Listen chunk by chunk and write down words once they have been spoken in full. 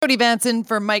Jody Vanson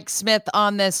for Mike Smith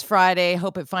on this Friday.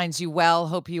 Hope it finds you well.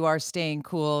 Hope you are staying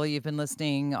cool. You've been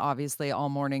listening, obviously, all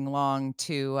morning long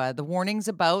to the warnings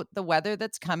about the weather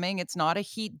that's coming. It's not a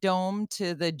heat dome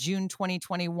to the June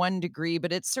 2021 degree,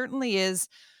 but it certainly is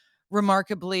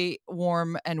remarkably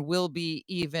warm and will be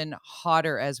even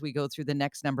hotter as we go through the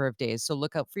next number of days. So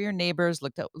look out for your neighbors,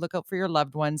 look out for your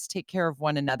loved ones, take care of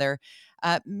one another.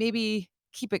 Maybe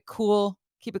keep it cool,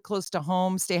 keep it close to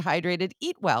home, stay hydrated,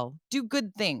 eat well, do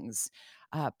good things.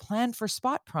 Plan for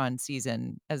spot prawn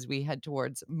season as we head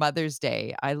towards Mother's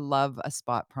Day. I love a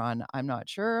spot prawn. I'm not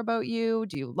sure about you.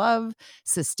 Do you love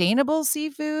sustainable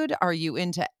seafood? Are you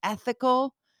into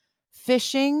ethical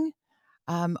fishing?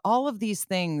 All of these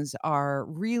things are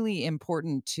really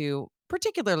important to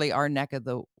particularly our neck of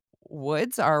the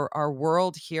woods, our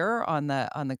world here on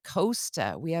the coast.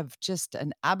 We have just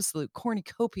an absolute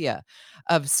cornucopia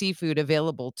of seafood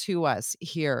available to us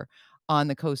here on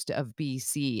the coast of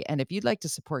BC. And if you'd like to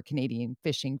support Canadian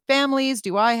fishing families,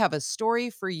 do I have a story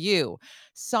for you?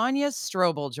 Sonia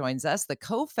Strobel joins us, the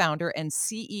co-founder and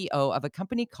CEO of a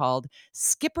company called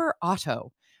Skipper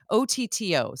Otto.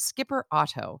 OTTO, Skipper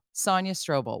Otto, Sonia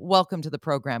Strobel. Welcome to the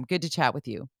program. Good to chat with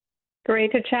you.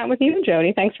 Great to chat with you,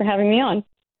 Jody. Thanks for having me on.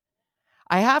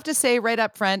 I have to say right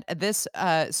up front, this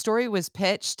story was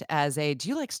pitched as do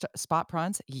you like spot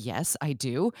prawns? Yes, I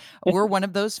do. We're one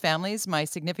of those families. My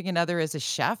significant other is a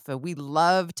chef. We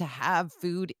love to have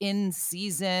food in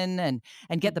season and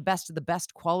get the best of the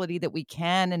best quality that we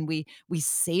can. And we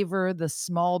savor the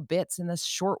small bits in this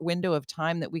short window of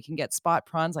time that we can get spot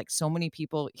prawns, like so many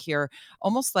people here,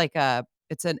 almost like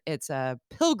it's a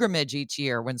pilgrimage each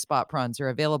year when spot prawns are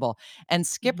available. And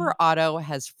Skipper Otto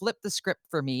has flipped the script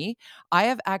for me. I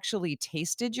have actually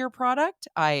tasted your product.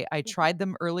 I tried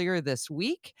them earlier this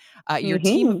week. Your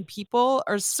team of people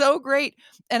are so great.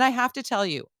 And I have to tell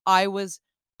you, I was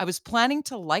planning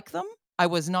to like them. I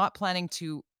was not planning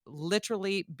to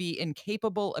literally be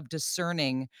incapable of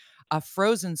discerning a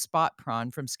frozen spot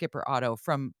prawn from Skipper Otto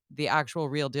from the actual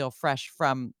real deal fresh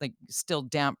from like still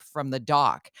damp from the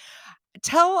dock.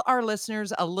 Tell our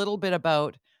listeners a little bit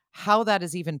about how that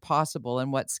is even possible and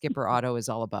what Skipper Otto is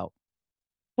all about.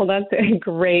 Well, that's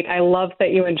great. I love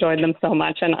that you enjoyed them so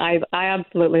much, and I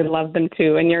absolutely love them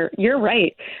too. And you're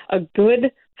right. A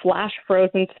good flash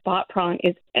frozen spot prawn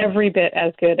is every bit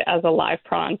as good as a live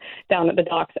prawn down at the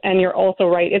docks. And you're also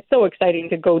right. It's so exciting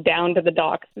to go down to the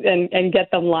docks and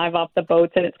get them live off the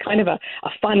boats. And it's kind of a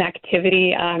fun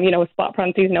activity. Spot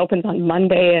prawn season opens on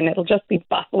Monday, and it'll just be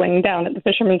bustling down at the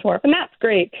Fisherman's Wharf. And that's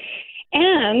great.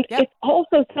 And It's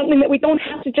also something that we don't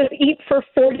have to just eat for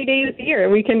 40 days a year.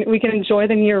 We can enjoy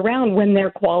them year round when they're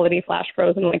quality flash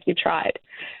frozen like you tried.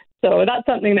 So that's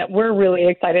something that we're really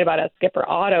excited about at Skipper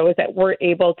Otto, is that we're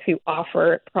able to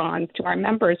offer prawns to our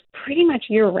members pretty much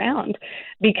year round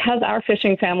because our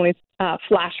fishing families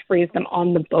flash freeze them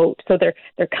on the boat. So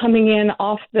they're coming in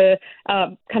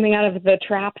coming out of the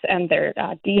traps, and they're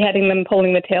deheading them,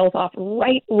 pulling the tails off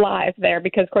right live there,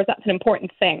 because of course that's an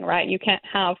important thing, right? You can't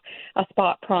have a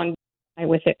spot prawn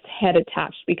with its head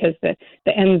attached, because the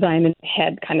enzyme in the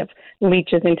head kind of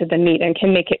leaches into the meat and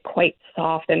can make it quite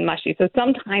soft and mushy. So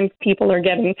sometimes people are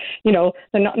getting, they're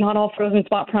not all frozen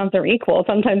spot prawns are equal.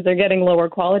 Sometimes they're getting lower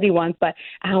quality ones, but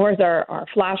ours are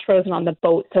flash frozen on the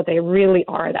boat, so they really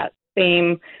are that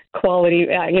same quality,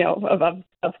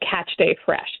 of catch day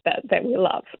fresh that we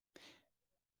love.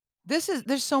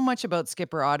 There's so much about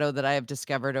Skipper Otto that I have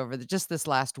discovered over just this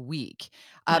last week.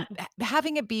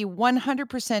 Having it be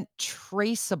 100%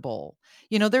 traceable.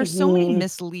 There's so many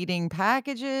misleading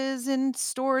packages in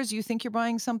stores. You think you're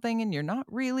buying something and you're not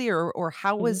really, or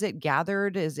how was it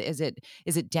gathered? Is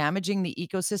it damaging the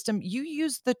ecosystem? You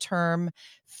use the term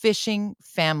fishing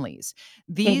families.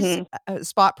 These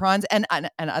spot prawns and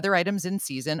other items in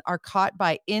season are caught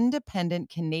by independent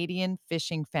Canadian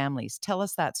fishing families. Tell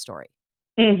us that story.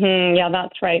 Yeah,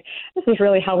 that's right. This is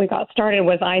really how we got started.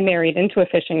 Was I married into a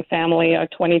fishing family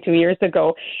 22 years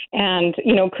ago, and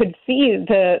could see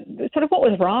the sort of what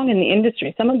was wrong in the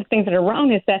industry. Some of the things that are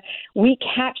wrong is that we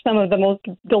catch some of the most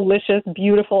delicious,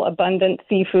 beautiful, abundant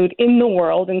seafood in the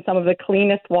world in some of the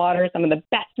cleanest waters, some of the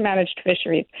best managed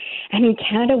fisheries, and in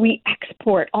Canada we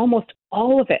export almost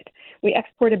all of it. We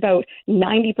export about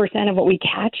 90% of what we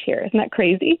catch here. Isn't that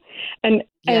crazy? And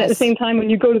at the same time, when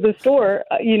you go to the store,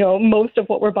 most of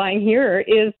what we're buying here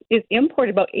is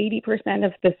imported. About 80%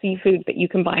 of the seafood that you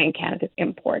can buy in Canada is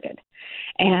imported.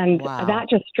 And that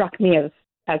just struck me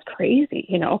as crazy,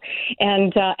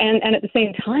 and at the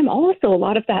same time, also a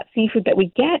lot of that seafood that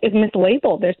we get is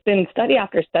mislabeled. There's been study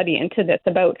after study into this.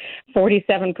 About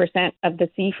 47% of the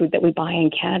seafood that we buy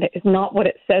in Canada is not what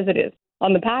it says it is.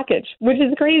 on the package, which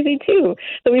is crazy too.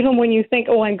 So even when you think,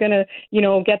 oh, I'm going to,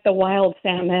 get the wild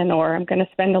salmon, or I'm going to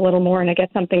spend a little more and I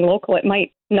get something local, it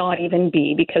might not even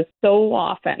be, because so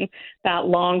often that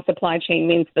long supply chain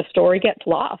means the story gets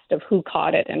lost of who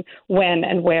caught it and when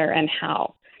and where and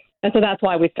how. And so that's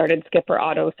why we started Skipper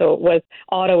Otto. So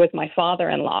Otto was my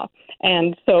father-in-law.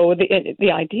 And so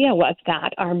the idea was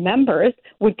that our members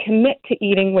would commit to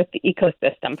eating with the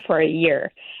ecosystem for a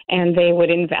year, and they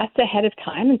would invest ahead of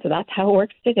time. And so that's how it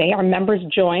works today. Our members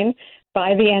join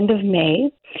by the end of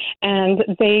May, and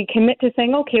they commit to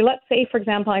saying, okay, let's say, for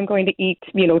example, I'm going to eat,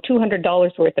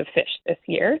 $200 worth of fish this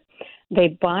year.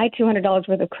 They buy $200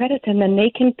 worth of credits, and then they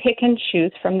can pick and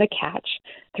choose from the catch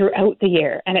throughout the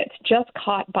year. And it's just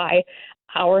caught by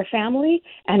our family.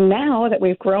 And now that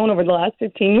we've grown over the last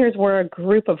 15 years, we're a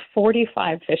group of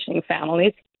 45 fishing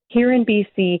families here in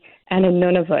BC and in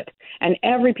Nunavut. And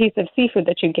every piece of seafood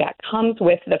that you get comes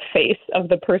with the face of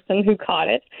the person who caught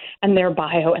it and their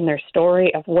bio and their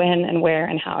story of when and where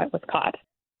and how it was caught.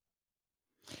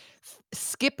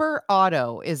 Skipper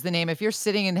Otto is the name. If you're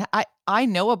sitting in, I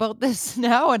know about this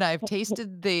now, and I've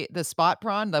tasted the spot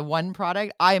prawn, the one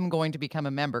product. I am going to become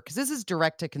a member because this is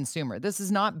direct to consumer. This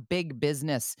is not big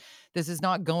business. This is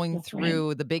not going That's right.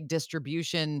 through the big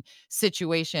distribution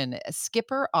situation.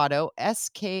 Skipper Otto,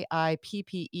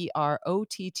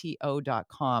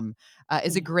 SKIPPEROTTO.com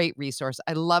is a Yeah. great resource.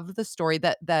 I love the story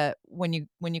that when you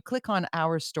click on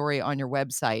our story on your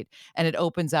website, and it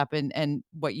opens up and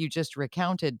what you just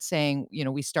recounted, saying,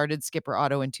 we started Skipper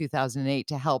Otto in 2008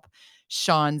 to help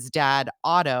Sean's dad,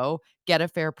 Otto, get a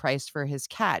fair price for his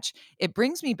catch. It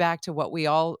brings me back to what we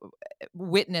all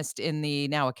witnessed in the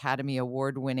now Academy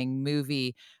Award winning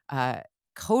movie,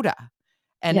 Coda,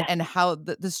 and Yes. and how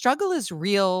the struggle is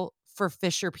real for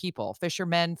fisher people,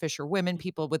 fishermen, fisherwomen,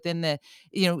 people within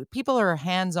people are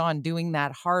hands-on doing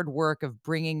that hard work of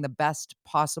bringing the best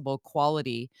possible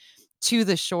quality to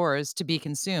the shores to be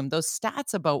consumed. Those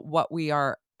stats about what we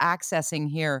are accessing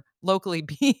here locally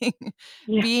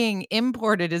Yeah. being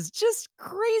imported is just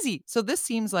crazy. So this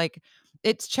seems like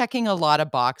it's checking a lot of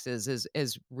boxes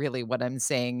is really what I'm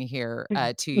saying here,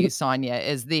 to you, Sonia,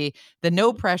 is the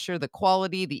no pressure, the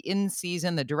quality, the in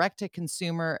season, the direct to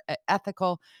consumer,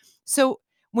 ethical. So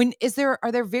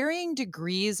are there varying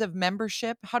degrees of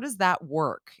membership? How does that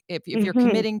work? If you're Mm-hmm.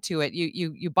 committing to it,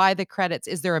 you buy the credits.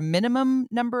 Is there a minimum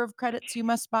number of credits you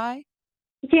must buy?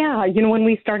 Yeah, when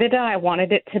we started it, I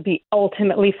wanted it to be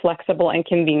ultimately flexible and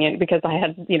convenient because I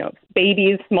had,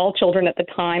 babies, small children at the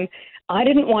time. I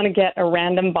didn't want to get a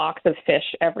random box of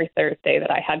fish every Thursday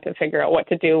that I had to figure out what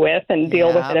to do with and deal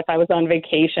with it Yeah, if I was on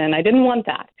vacation. I didn't want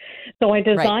that. So I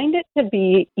right. designed it to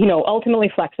be, ultimately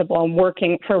flexible and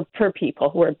working for people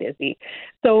who are busy.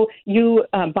 So you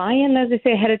buy in, as I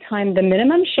say, ahead of time. The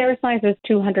minimum share size is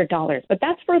 $200, but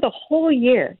that's for the whole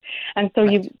year. And so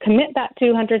you Right. commit that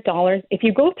 $200. If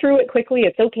you go through it quickly,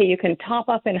 it's okay. You can top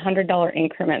up in $100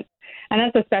 increments. And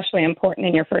that's especially important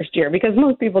in your first year because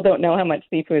most people don't know how much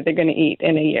seafood they're going to eat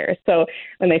in a year. So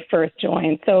when they first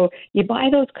join, so you buy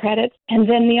those credits. And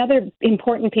then the other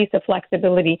important piece of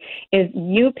flexibility is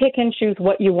you pick and choose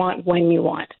what you want when you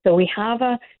want. So we have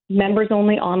a members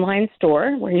only online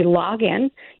store where you log in,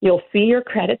 you'll see your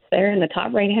credits there in the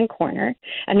top right hand corner,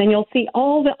 and then you'll see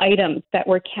all the items that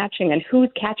we're catching and who's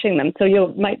catching them. So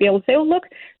you might be able to say, oh, look,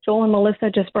 Joel and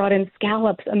Melissa just brought in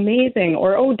scallops, amazing.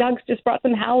 Or, oh, Doug's just brought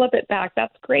some halibut back,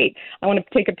 that's great. I want to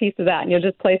take a piece of that, and you'll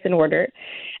just place an order.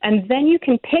 And then you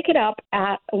can pick it up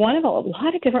at one of a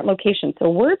lot of different locations. So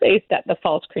we're based at the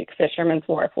Falls Creek Fisherman's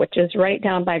Wharf, which is right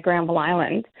down by Granville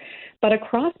Island. But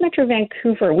across Metro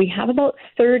Vancouver, we have about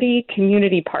 30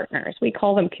 community partners. We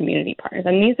call them community partners.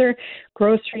 And these are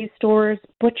grocery stores,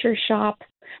 butcher shops,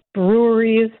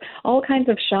 breweries, all kinds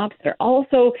of shops that are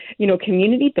also,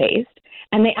 community based.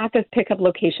 And they act as pickup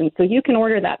locations. So you can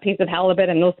order that piece of halibut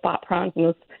and those spot prawns and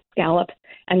those scallops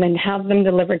and then have them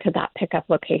delivered to that pickup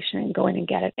location and go in and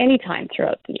get it anytime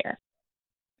throughout the year.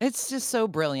 It's just so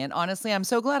brilliant. Honestly, I'm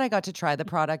so glad I got to try the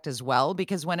product as well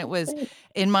because when it was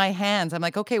in my hands, I'm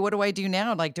like, okay, what do I do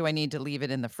now? Like, do I need to leave it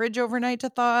in the fridge overnight to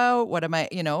thaw out? What am I?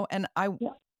 And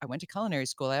Yeah. I went to culinary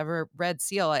school. I have a red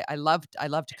seal. I love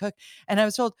to cook. And I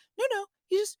was told, no,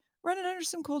 you just run it under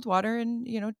some cold water and,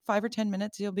 5 or 10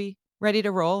 minutes, you'll be ready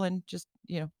to roll and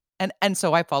and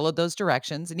so I followed those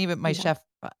directions. And even my Yeah. chef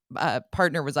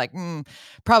partner was like,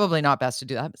 probably not best to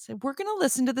do that. I said, "We're gonna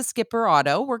listen to the Skipper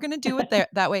Otto. We're gonna do it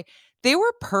that way." They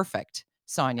were perfect,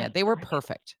 Sonia. That's They were great.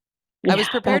 perfect. I was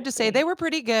Yeah, prepared that's to say they great. were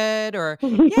pretty good or,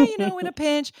 "Yeah, in a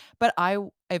pinch," but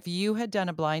if you had done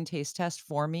a blind taste test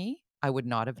for me, I would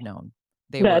not have known.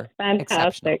 They That's were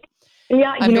exceptional. fantastic.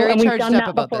 Yeah, I'm very and we've charged done up that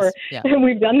about before. this. Yeah.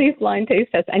 We've done these blind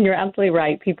taste tests, and you're absolutely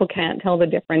right. People can't tell the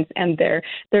difference, and they're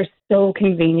so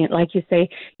convenient. Like you say,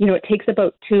 it takes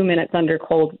about 2 minutes under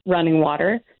cold running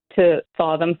water to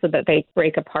thaw them so that they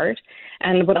break apart.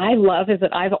 And what I love is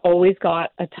that I've always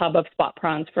got a tub of spot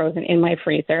prawns frozen in my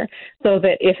freezer, so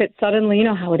that if it's suddenly, you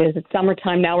know how it is, it's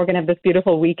summertime now, we're going to have this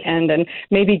beautiful weekend, and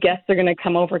maybe guests are going to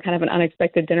come over, kind of an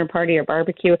unexpected dinner party or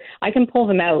barbecue. I can pull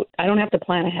them out. I don't have to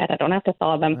plan ahead. I don't have to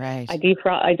thaw them. Right.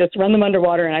 I just run them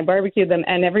underwater and I barbecue them,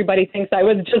 and everybody thinks I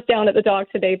was just down at the dock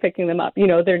today picking them up.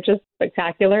 They're just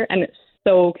spectacular, and it's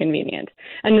so convenient.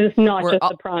 And it's not We're just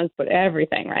the prawns, but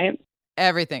everything, right?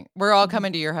 Everything. We're all Mhm.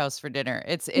 coming to your house for dinner.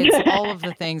 It's all of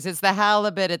the things. It's the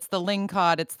halibut, it's the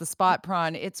lingcod, it's the spot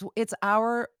prawn. It's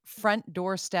our front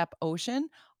doorstep ocean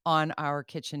on our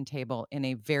kitchen table in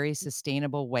a very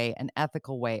sustainable way, an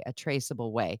ethical way, a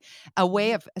traceable way, a way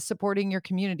Mhm. of supporting your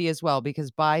community as well,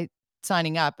 because by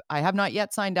signing up, I have not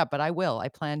yet signed up, but I will. I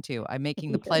plan to. I'm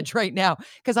making the Okay. pledge right now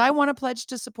because I want to pledge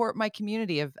to support my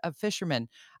community of fishermen,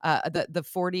 the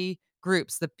 40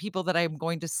 groups, the people that I'm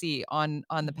going to see on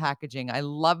the Mhm. packaging. I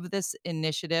love this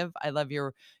initiative. I love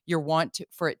your want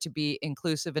for it to be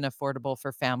inclusive and affordable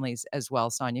for families as well,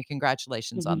 Sonia.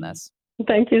 Congratulations on Mhm. this.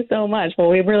 Thank you so much. Well,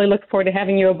 we really look forward to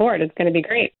having you aboard. It's going to be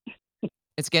great.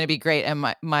 It's going to be great, and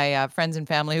my friends and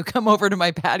family who come over to my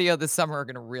patio this summer are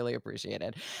going to really appreciate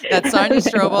it. That's Sonia They will.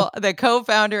 Strobel, the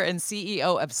co-founder and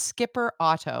CEO of Skipper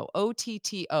Otto.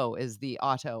 OTTO is the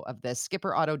auto of this.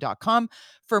 skipperauto.com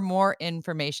for more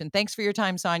information. Thanks for your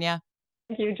time, Sonia.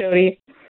 Thank you, Jody.